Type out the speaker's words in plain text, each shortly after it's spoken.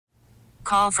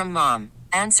call from mom.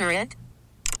 Answer it.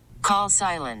 Call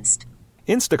silenced.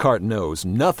 Instacart knows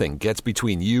nothing gets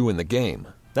between you and the game.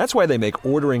 That's why they make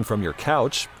ordering from your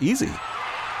couch easy.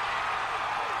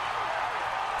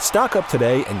 Stock up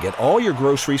today and get all your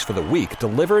groceries for the week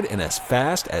delivered in as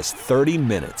fast as 30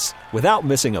 minutes without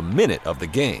missing a minute of the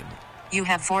game. You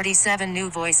have 47 new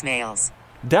voicemails.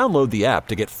 Download the app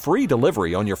to get free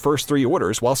delivery on your first 3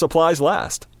 orders while supplies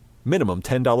last. Minimum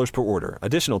 $10 per order.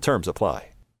 Additional terms apply.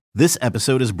 This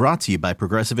episode is brought to you by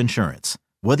Progressive Insurance.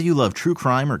 Whether you love true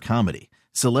crime or comedy,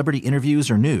 celebrity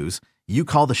interviews or news, you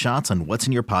call the shots on what's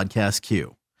in your podcast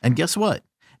queue. And guess what?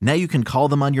 Now you can call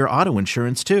them on your auto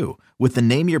insurance too with the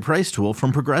Name Your Price tool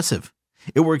from Progressive.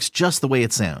 It works just the way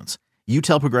it sounds. You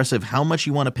tell Progressive how much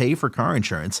you want to pay for car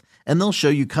insurance, and they'll show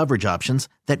you coverage options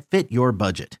that fit your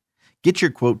budget. Get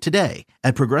your quote today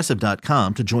at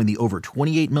Progressive.com to join the over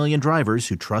 28 million drivers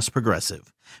who trust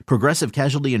Progressive. Progressive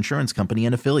Casualty Insurance Company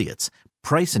and Affiliates.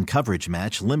 Price and coverage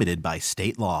match limited by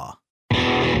state law.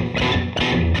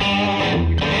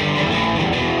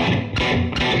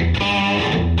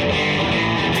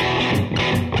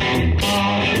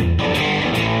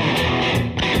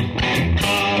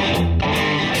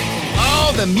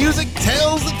 Oh, the music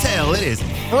tells the tale. It is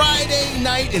Friday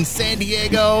night in San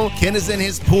Diego. Ken is in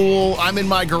his pool. I'm in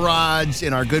my garage,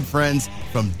 and our good friends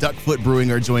from Duckfoot Brewing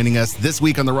are joining us this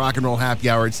week on the Rock and Roll Happy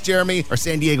Hour. It's Jeremy, our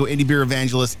San Diego indie beer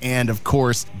evangelist, and of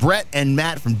course, Brett and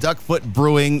Matt from Duckfoot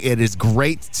Brewing. It is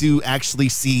great to actually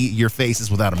see your faces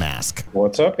without a mask.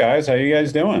 What's up, guys? How you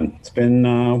guys doing? It's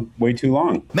been way too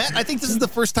long. Matt, I think this is the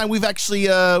first time we've actually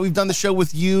we've done the show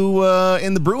with you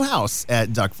in the brew house at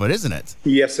Duckfoot, isn't it?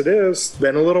 Yes, it is. It's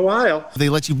been a little while. They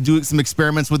let you do some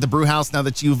experiments with the brew house now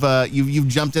that you've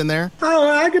jumped in there? Oh,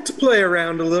 I get to play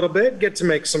around a little bit, get to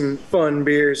make some fun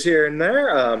beers here and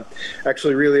there.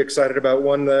 Actually really excited about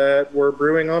one that we're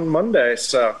brewing on Monday.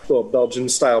 So a little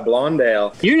Belgian-style blonde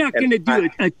ale. You're not going to do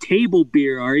a table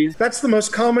beer, are you? That's the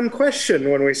most common question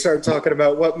when we start talking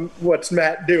about what's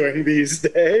Matt doing these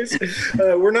days.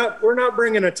 We're not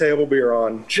bringing a table beer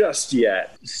on just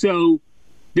yet. So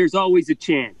there's always a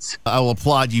chance. I will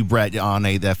applaud you, Brett, on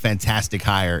the fantastic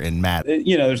hire in Matt.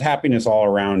 You know, there's happiness all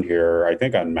around here, I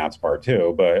think on Matt's part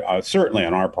too, but certainly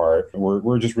on our part,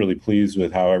 we're just really pleased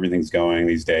with how everything's going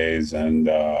these days. And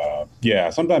yeah,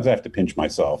 sometimes I have to pinch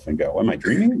myself and go, am I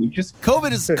dreaming?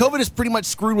 COVID is pretty much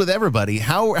screwed with everybody.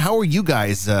 How are you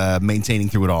guys maintaining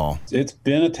through it all? It's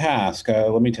been a task.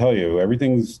 Let me tell you,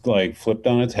 everything's like flipped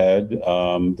on its head.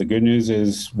 The good news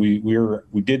is we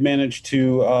did manage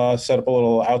to set up a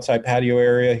little outside patio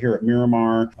area here at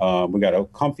Miramar. We got a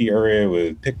comfy area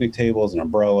with picnic tables and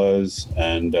umbrellas,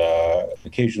 and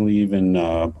occasionally even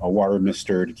a water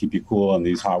mister to keep you cool on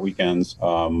these hot weekends.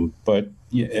 But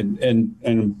yeah,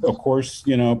 and of course,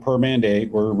 you know, per mandate,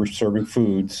 we're serving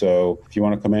food. So if you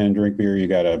want to come in and drink beer, you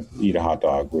got to eat a hot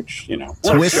dog, which, you know.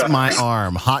 Twist my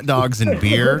arm. Hot dogs and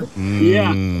beer.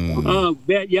 Yeah.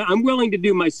 Yeah, I'm willing to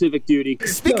do my civic duty.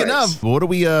 Speaking of, what are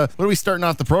we starting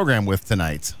off the program with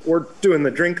tonight? We're doing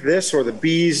the Drink This or the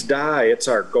Bees Die. It's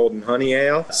our Golden Honey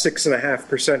Ale.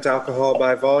 6.5% alcohol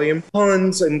by volume.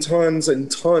 Tons and tons and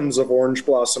tons of orange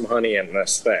blossom honey in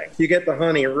this thing. You get the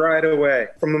honey right away.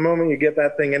 From the moment you get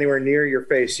that thing anywhere near your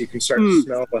face, you can start to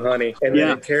smell the honey, and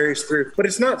then it carries through. But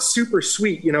it's not super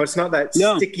sweet, you know, it's not that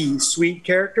sticky sweet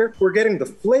character. We're getting the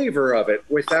flavor of it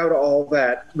without all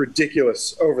that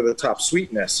ridiculous over-the-top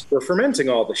sweetness. We're fermenting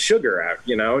all the sugar out,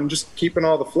 you know, and just keeping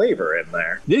all the flavor in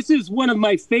there. This is one of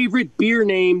my favorite beer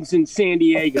names in San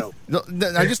Diego.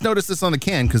 I just noticed this on the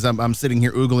can because I'm sitting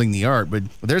here oogling the art, but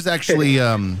there's actually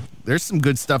there's some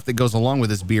good stuff that goes along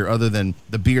with this beer other than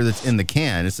the beer that's in the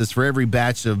can. It says for every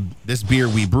batch of this beer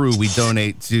we brew, we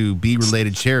donate to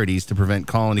bee-related charities to prevent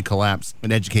colony collapse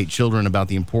and educate children about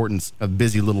the importance of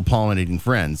busy little pollinating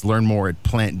friends. Learn more at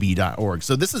plantbee.org.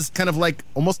 So this is kind of like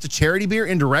almost a charity beer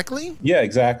indirectly? Yeah,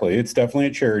 exactly. It's definitely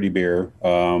a charity beer,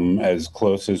 as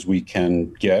close as we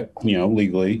can get, you know,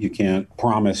 legally. You can't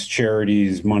promise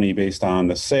charities money based on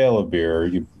the sale of beer.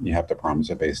 You have to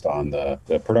promise it based on the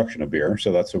production of beer.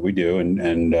 So that's what we do.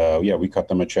 And yeah, we cut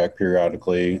them a check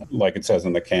periodically. Like it says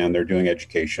in the can, they're doing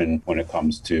education when it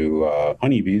comes to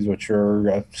honeybees, which are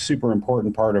a super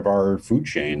important part of our food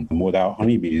chain. Without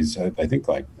honeybees, I think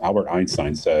like Albert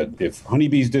Einstein said, if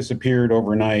honeybees disappeared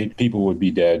overnight, people would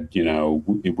be dead, you know,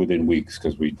 within weeks,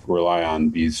 because we rely on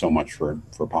bees so much for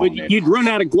pollinating. But you'd run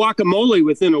out of guacamole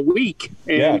within a week.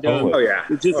 And, yeah, totally.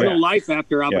 Just no life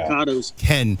after avocados.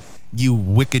 Ken, you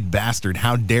wicked bastard.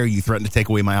 How dare you threaten to take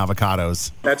away my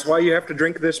avocados? That's why you have to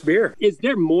drink this beer. Is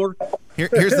there more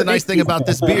Here's the nice thing about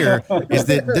this beer is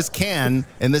that this can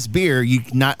and this beer you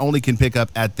not only can pick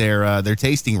up at their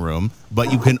tasting room,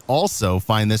 but you can also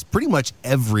find this pretty much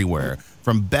everywhere,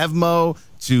 from Bevmo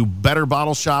to better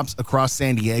bottle shops across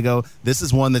San Diego. This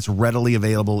is one that's readily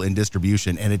available in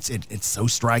distribution, and it's so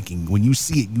striking. When you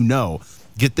see it, you know,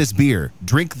 get this beer,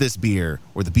 drink this beer,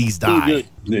 or the bees die.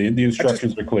 The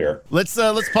instructions are clear. Let's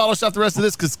polish off the rest of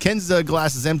this because Ken's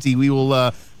glass is empty. We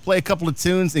will play a couple of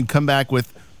tunes and come back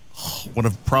with one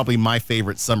of probably my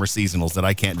favorite summer seasonals that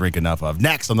I can't drink enough of.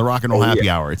 Next on the Rock and Roll Happy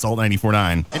Hour, it's Alt 94.9.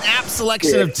 An apt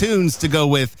selection of tunes to go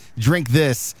with Drink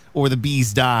This or The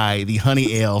Bees Die, the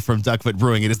honey ale from Duckfoot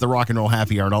Brewing. It is the Rock and Roll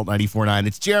Happy Hour on Alt 94.9.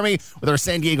 It's Jeremy with our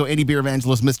San Diego indie beer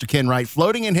evangelist, Mr. Ken Wright,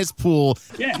 floating in his pool.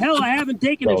 Yeah, hell, I haven't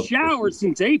taken a shower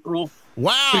since April.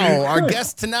 Wow, our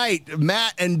guests tonight,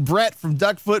 Matt and Brett from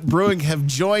Duckfoot Brewing, have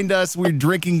joined us. We're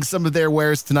drinking some of their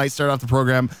wares tonight. Start off the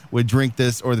program with Drink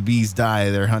This or The Bees Die,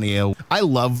 their honey ale. I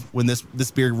love when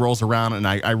this beer rolls around, and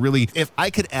I really, if I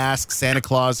could ask Santa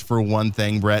Claus for one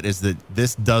thing, Brett, is that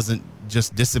this doesn't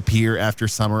just disappear after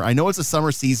summer. I know it's a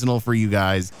summer seasonal for you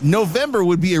guys. November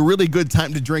would be a really good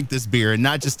time to drink this beer, and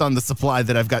not just on the supply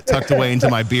that I've got tucked away into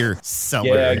my beer cellar.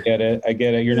 Yeah, I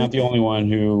get it. You're not the only one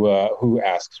who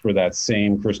asks for that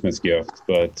same Christmas gift,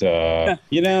 but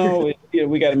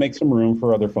we got to make some room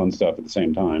for other fun stuff at the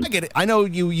same time. I get it. I know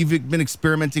you've been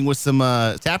experimenting with some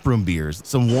taproom beers,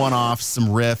 some one-offs, some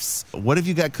riffs. What have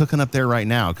you got cooking up there right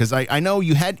now? Because I know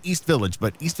you had East Village,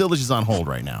 but East Village is on hold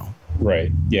right now.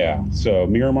 Right. Yeah. So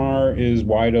Miramar is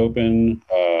wide open.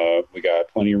 We got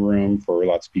plenty of room for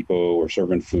lots of people. We're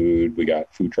serving food. We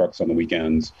got food trucks on the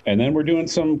weekends. And then we're doing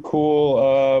some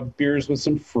cool beers with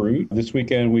some fruit. This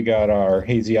weekend, we got our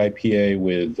hazy IPA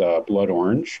with blood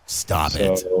orange. Stop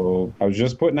it. So I was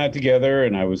just putting that together,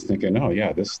 and I was thinking, oh,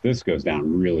 yeah, this goes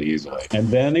down really easily. And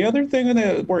then the other thing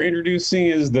that we're introducing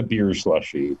is the beer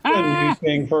slushy. A new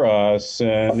thing for us,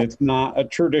 and it's not a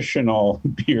traditional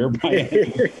beer by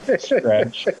any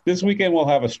stretch. This weekend, we'll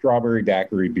have a strawberry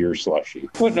daiquiri beer slushy.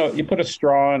 You put a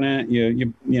straw in it,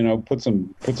 you put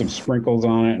some sprinkles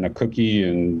on it and a cookie,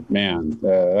 and man,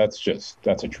 that's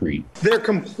a treat. They're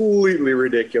completely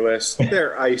ridiculous.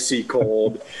 They're icy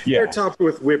cold. Yeah. They're topped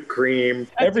with whipped cream.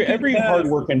 Every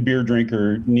hard-working beer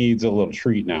drinker needs a little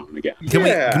treat now and again.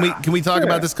 Can we talk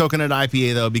about this coconut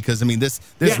IPA though? Because I mean, this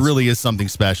really is something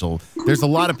special. There's a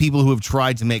lot of people who have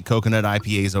tried to make coconut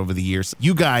IPAs over the years.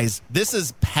 You guys, this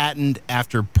is patent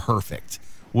after perfect.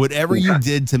 Whatever you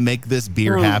did to make this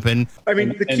beer happen. I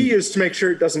mean, the key is to make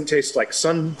sure it doesn't taste like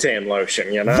suntan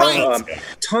lotion, you know? Right.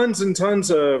 Tons and tons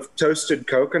of toasted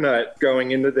coconut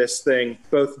going into this thing,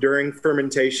 both during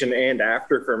fermentation and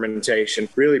after fermentation,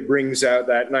 really brings out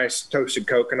that nice toasted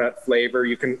coconut flavor.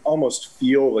 You can almost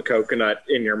feel the coconut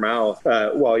in your mouth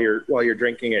while you're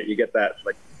drinking it. You get that,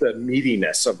 like, the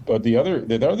meatiness of. But the other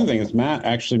thing is Matt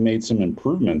actually made some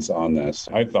improvements on this.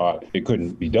 I thought it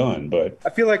couldn't be done, but I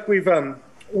feel like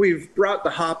we've brought the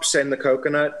hops and the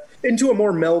coconut into a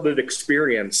more melded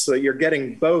experience, so that you're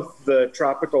getting both the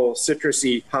tropical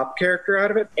citrusy hop character out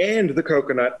of it and the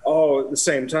coconut all at the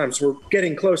same time. So we're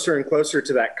getting closer and closer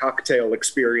to that cocktail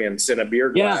experience in a beer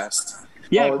glass.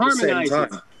 Yeah, all at the same harmonizes.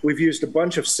 time. We've used a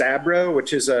bunch of Sabro,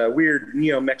 which is a weird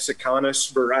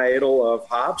Neo-Mexicanus varietal of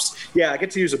hops. Yeah, I get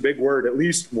to use a big word at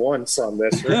least once on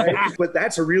this, right? But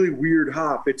that's a really weird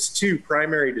hop. Its two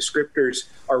primary descriptors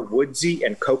are woodsy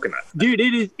and coconut. Dude,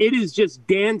 it is just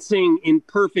dancing in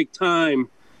perfect time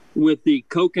with the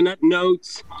coconut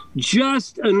notes.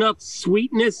 Just enough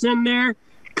sweetness in there,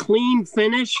 clean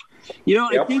finish.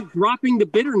 I think dropping the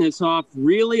bitterness off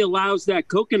really allows that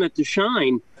coconut to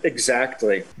shine.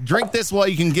 Exactly. Drink this while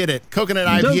you can get it. Coconut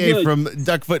IPA from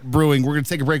Duckfoot Brewing. We're going to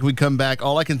take a break. When we come back,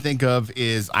 all I can think of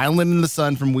is Island in the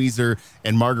Sun from Weezer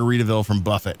and Margaritaville from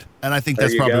Buffett. And I think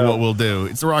that's probably what we'll do.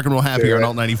 It's a Rock and Roll Happy Hour on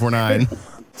Alt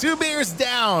 94.9. 2 beers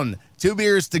down, 2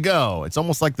 beers to go. It's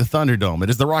almost like the Thunderdome. It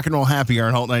is the Rock and Roll Happy Hour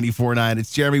on Alt 94.9. It's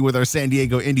Jeremy with our San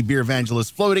Diego indie beer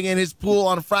evangelist floating in his pool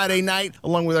on a Friday night,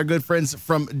 along with our good friends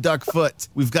from Duckfoot.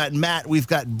 We've got Matt, we've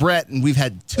got Brett, and we've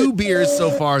had 2 beers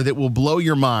so far that will blow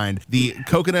your mind. The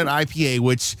Coconut IPA,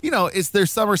 which, is their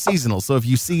summer seasonal, so if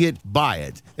you see it, buy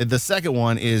it. The second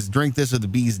one is Drink This or the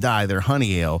Bees Die, their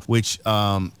honey ale, which,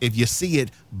 if you see it,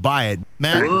 buy it.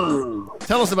 Matt,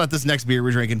 tell us about this next beer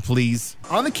we're drinking, please.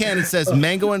 On the can, it says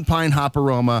mango and pine hop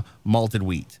aroma, malted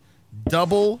wheat.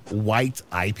 Double white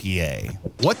IPA.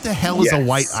 What the hell is a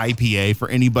white IPA for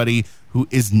anybody who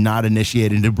is not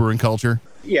initiated into brewing culture?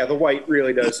 Yeah, the white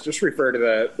really does just refer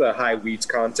to the high wheat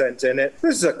content in it.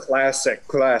 This is a classic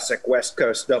West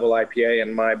Coast double IPA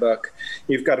in my book.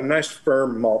 You've got a nice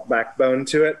firm malt backbone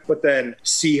to it, but then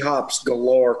sea hops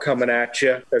galore coming at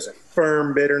you. There's a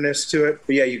firm bitterness to it.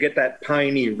 But yeah, you get that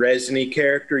piney, resiny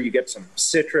character. You get some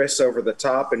citrus over the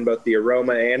top in both the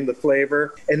aroma and the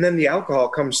flavor. And then the alcohol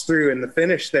comes through in the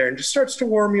finish there and just starts to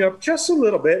warm you up just a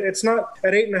little bit. It's not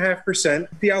at 8.5%.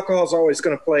 The alcohol is always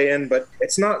going to play in, but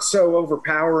it's not so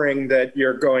overpowering that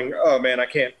you're going, oh man, I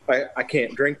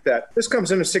can't drink that. This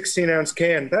comes in a 16-ounce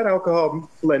can. That alcohol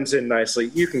blends in nicely.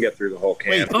 You can get through the whole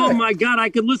can. Oh my God, I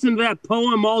could listen to that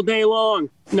poem all day long.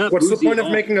 What's the point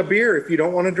of making a beer if you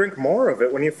don't want to drink more of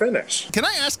it when you finish? Can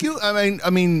I ask you? I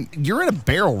mean, you're in a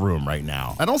barrel room right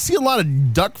now. I don't see a lot of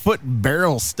Duckfoot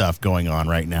barrel stuff going on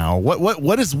right now.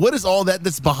 What is all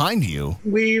that's behind you?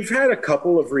 We've had a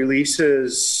couple of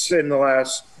releases in the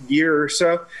last year or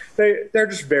so. They're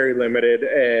just very limited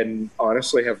and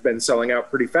honestly have been selling out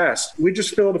pretty fast. We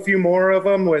just filled a few more of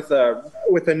them with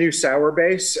a new sour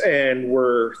base, and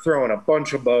we're throwing a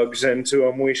bunch of bugs into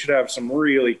them. We should have some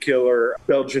really killer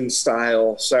Belgian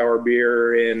style sour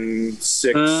beer in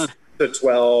 6 to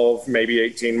 12, maybe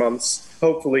 18 months.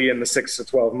 Hopefully in the 6 to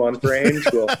 12 month range.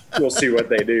 We'll see what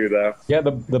they do though. Yeah,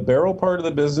 the barrel part of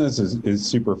the business is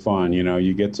super fun. You know,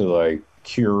 you get to like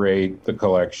curate the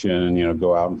collection, you know,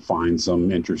 go out and find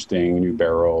some interesting new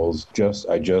barrels.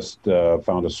 I just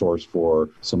found a source for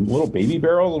some little baby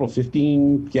barrels, little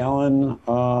 15-gallon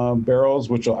barrels,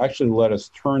 which will actually let us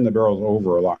turn the barrels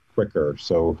over a lot quicker.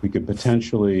 So we could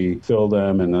potentially fill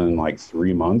them and then in like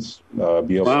 3 months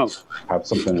be able to have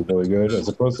something really good as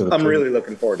opposed to I'm really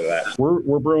looking forward to that.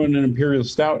 We're brewing an Imperial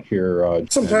Stout here.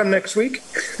 Sometime next week.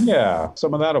 Yeah,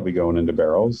 some of that'll be going into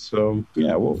barrels. So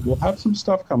yeah, we'll have some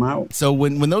stuff come out. So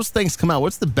when those things come out,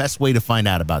 what's the best way to find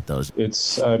out about those?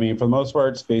 I mean, for the most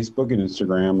part, it's Facebook and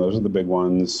Instagram. Those are the big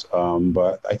ones.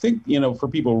 But I think, you know, for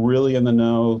people really in the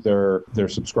know, they're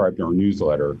subscribed to our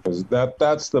newsletter because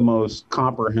that's the most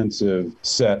comprehensive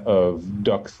set of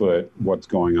Duckfoot, what's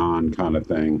going on kind of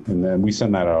thing. And then we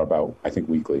send that out about, I think,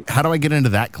 weekly. How do I get into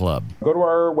that club? Go to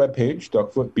our webpage,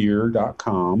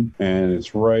 duckfootbeer.com, and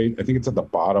it's right, I think it's at the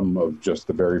bottom of just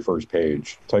the very first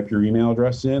page. Type your email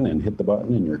address in and hit the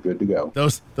button and you're good to go.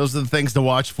 Those are the things to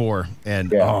watch for.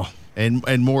 And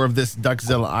and more of this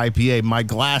Duckzilla IPA. My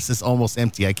glass is almost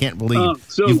empty. I can't believe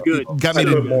you've got me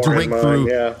to drink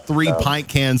through 3 pint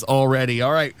cans already.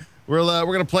 All right. We're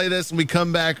going to play this. When we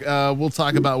come back, we'll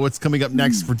talk about what's coming up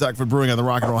next for Duckfoot Brewing on the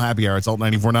Rock and Roll Happy Hour. It's Alt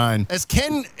 94.9. As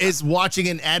Ken is watching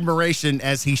in admiration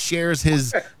as he shares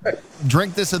his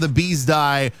Drink This or the Bees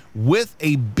Die with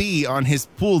a bee on his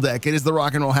pool deck, it is the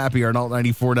Rock and Roll Happy Hour on Alt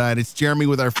 94.9. It's Jeremy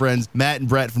with our friends Matt and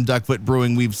Brett from Duckfoot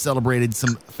Brewing. We've celebrated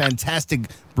some fantastic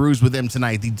brews with them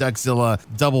tonight. The Duckzilla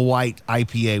Double White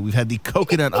IPA. We've had the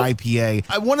Coconut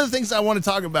IPA. One of the things I want to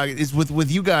talk about is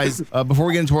with you guys, before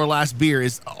we get into our last beer,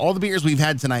 is all the beers we've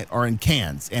had tonight are in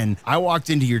cans. And I walked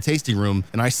into your tasting room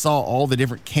and I saw all the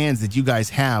different cans that you guys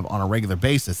have on a regular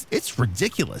basis. It's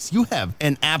ridiculous. You have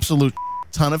an absolute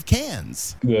ton of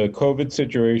cans. The COVID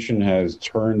situation has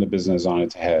turned the business on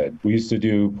its head. We used to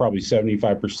do probably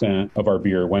 75% of our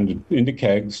beer went into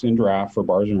kegs in draft for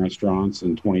bars and restaurants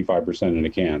and 25% into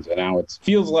cans. And now it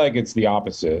feels like it's the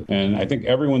opposite. And I think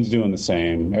everyone's doing the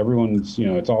same. Everyone's, you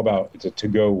know, it's a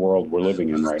to-go world we're living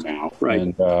in right now. Right.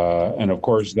 And of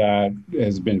course that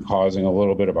has been causing a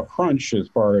little bit of a crunch as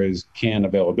far as can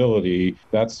availability.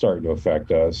 That's starting to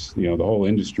affect us. You know, the whole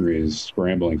industry is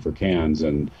scrambling for cans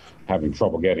and having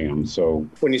trouble getting them. So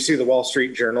when you see the Wall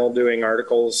Street Journal doing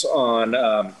articles on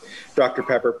Dr.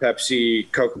 Pepper,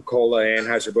 Pepsi, Coca-Cola,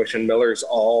 Anheuser-Busch, and Miller's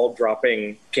all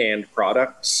dropping canned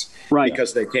products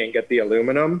because they can't get the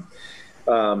aluminum,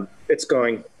 it's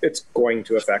going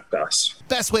to affect us.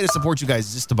 Best way to support you guys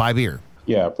is just to buy beer.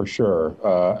 Yeah, for sure.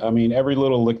 I mean, every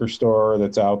little liquor store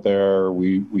that's out there,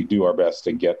 we do our best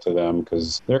to get to them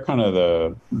because they're kind of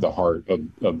the heart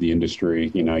of the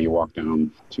industry. You know, you walk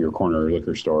down to your corner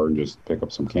liquor store and just pick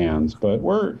up some cans. But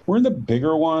we're in the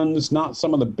bigger ones, not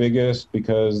some of the biggest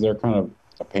because they're kind of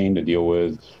a pain to deal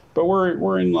with. But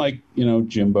we're in like, you know,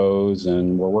 Jimbo's,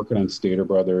 and we're working on Stater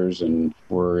Brothers, and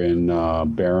we're in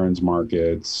Barron's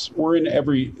Markets. We're in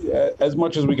as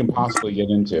much as we can possibly get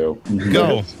into.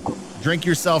 Go. Drink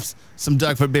yourself some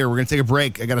Duckfoot beer. We're going to take a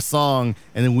break. I got a song,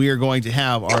 and then we are going to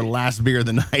have our last beer of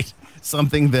the night.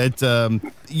 Something that,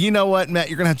 you know what, Matt,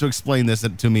 you're going to have to explain this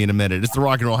to me in a minute. It's the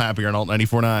Rock and Roll Happy Hour on Alt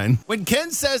 94.9. When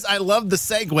Ken says, I love the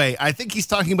segue, I think he's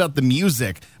talking about the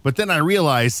music. But then I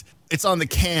realize It's on the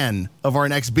can of our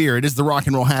next beer. It is the Rock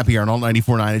and Roll Happy Hour on Alt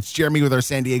 94.9. It's Jeremy with our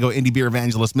San Diego indie beer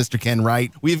evangelist, Mr. Ken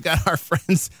Wright. We've got our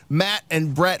friends Matt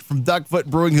and Brett from Duckfoot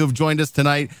Brewing who have joined us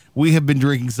tonight. We have been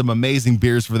drinking some amazing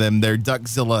beers for them. Their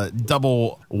Duckzilla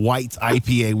Double White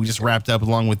IPA we just wrapped up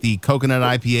along with the Coconut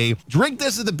IPA. Drink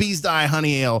This is the Bees Die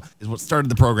Honey Ale is what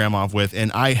started the program off with.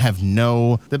 And I have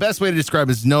the best way to describe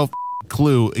it is no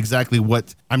clue exactly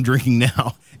what I'm drinking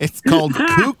now. It's called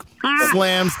Kook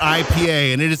Slams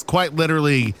IPA, and it is quite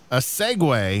literally a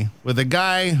Segway with a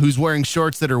guy who's wearing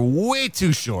shorts that are way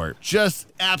too short, just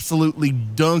absolutely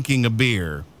dunking a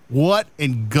beer. What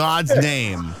in God's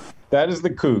name? That is the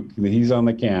Kook. He's on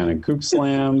the can. And Kook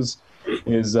Slams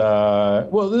is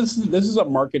this is a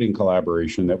marketing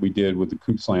collaboration that we did with the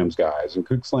Kook Slams guys. And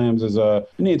Kook Slams is an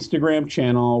Instagram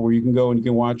channel where you can go and you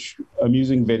can watch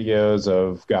amusing videos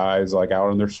of guys like out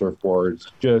on their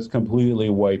surfboards just completely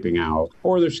wiping out,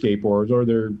 or their skateboards, or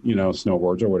their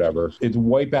snowboards, or whatever. It's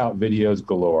wipeout videos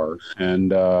galore.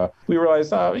 And we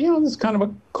realized this is kind of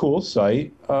a cool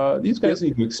site. These guys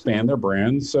need to expand their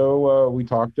brand. So we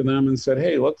talked to them and said,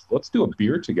 hey, let's do a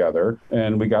beer together.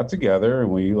 And we got together and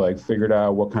we figured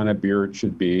out what kind of beer it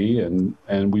should be.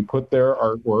 And we put their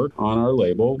artwork on our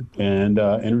label and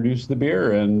introduced the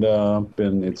beer. And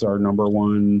it's our number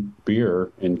one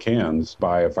beer in cans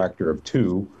by a factor of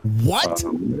 2. What?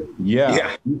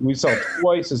 Yeah. We sell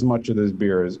twice as much of this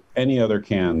beer as any other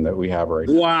can that we have right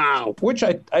now. Wow. Which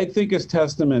I think is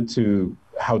testament to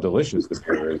how delicious this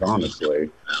beer is,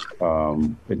 honestly.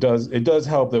 It does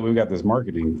help that we've got this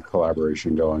marketing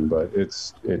collaboration going, but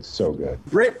it's so good.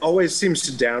 Britt always seems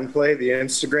to downplay the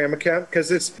Instagram account because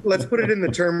let's put it in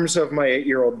the terms of my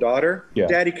 8-year-old daughter. Yeah.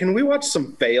 Daddy, can we watch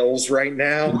some fails right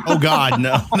now? Oh God,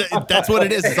 no. That's what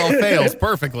it is. It's all fails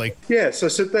perfectly. Yeah, so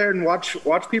sit there and watch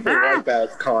people wipe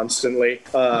out constantly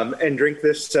and drink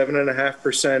this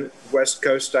 7.5% West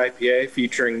Coast IPA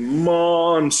featuring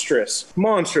monstrous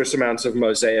amounts of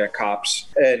Mosaic hops.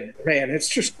 And man, it's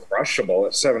just crushable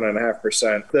at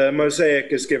 7.5%. The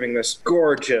Mosaic is giving this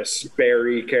gorgeous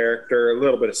berry character, a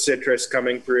little bit of citrus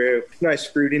coming through, nice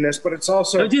fruitiness, but it's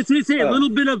also just say a little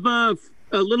bit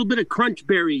of crunch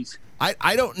berries.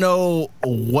 I don't know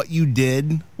what you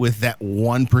did with that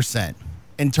 1%.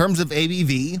 In terms of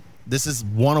ABV, this is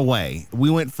one away. We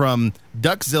went from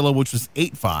Duckzilla, which was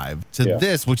 8.5, to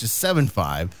this, which is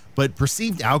 7.5, but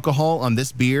perceived alcohol on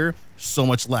this beer, so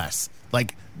much less.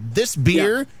 Like this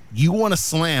beer, you want to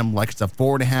slam like it's a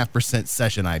 4.5%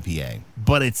 session IPA,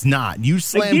 but it's not. You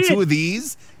slam 2 of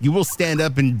these, you will stand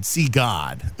up and see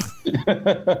God.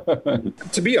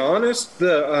 To be honest,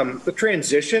 the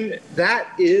transition, that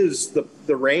is the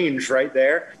range right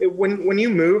there. When you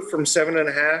move from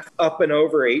 7.5 up and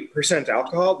over 8%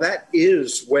 alcohol, that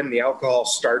is when the alcohol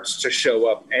starts to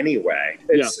show up anyway.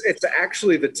 It's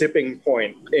actually the tipping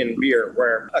point in beer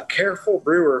where a careful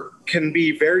brewer can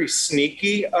be very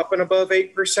sneaky up and above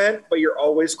 8%, but you're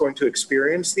always going to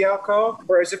experience the alcohol.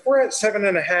 Whereas if we're at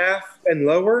 7.5 and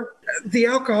lower, the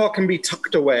alcohol can be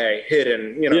tucked away,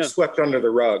 hidden, swept under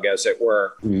the rug, as it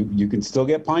were. You can still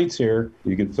get pints here.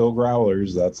 You can fill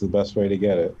growlers. That's the best way to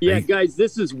get it. Yeah, guys,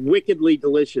 this is wickedly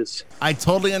delicious. I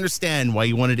totally understand why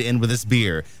you wanted to end with this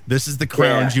beer. This is the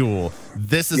crown jewel.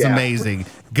 This is amazing.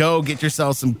 Go get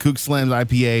yourself some Kook Slams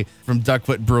IPA from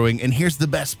Duckfoot Brewing. And here's the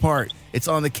best part. It's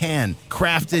on the can,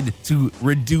 crafted to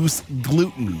reduce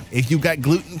gluten. If you've got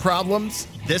gluten problems,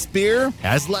 this beer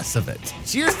has less of it.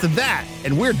 Cheers to that,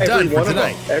 and we're done for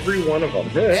tonight. Every one of them.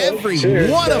 Every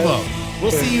one of them.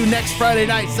 We'll see you next Friday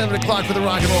night, 7 o'clock for the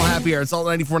Rock and Roll Happy Hour. It's Alt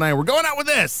 94.9. We're going out with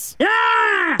this.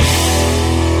 Yeah!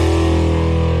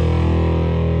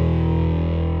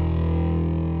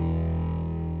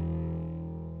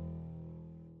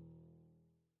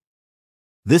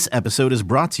 This episode is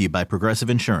brought to you by Progressive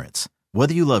Insurance.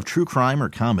 Whether you love true crime or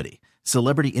comedy,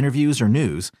 celebrity interviews or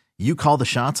news, you call the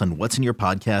shots on what's in your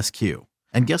podcast queue.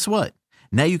 And guess what?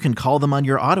 Now you can call them on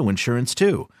your auto insurance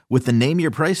too with the Name Your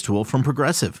Price tool from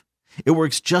Progressive. It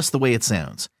works just the way it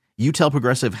sounds. You tell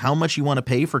Progressive how much you want to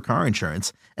pay for car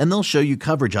insurance, and they'll show you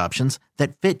coverage options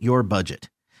that fit your budget.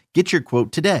 Get your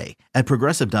quote today at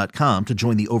Progressive.com to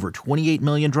join the over 28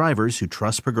 million drivers who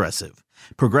trust Progressive.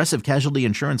 Progressive Casualty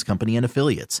Insurance Company and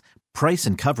Affiliates. Price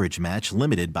and coverage match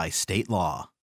limited by state law.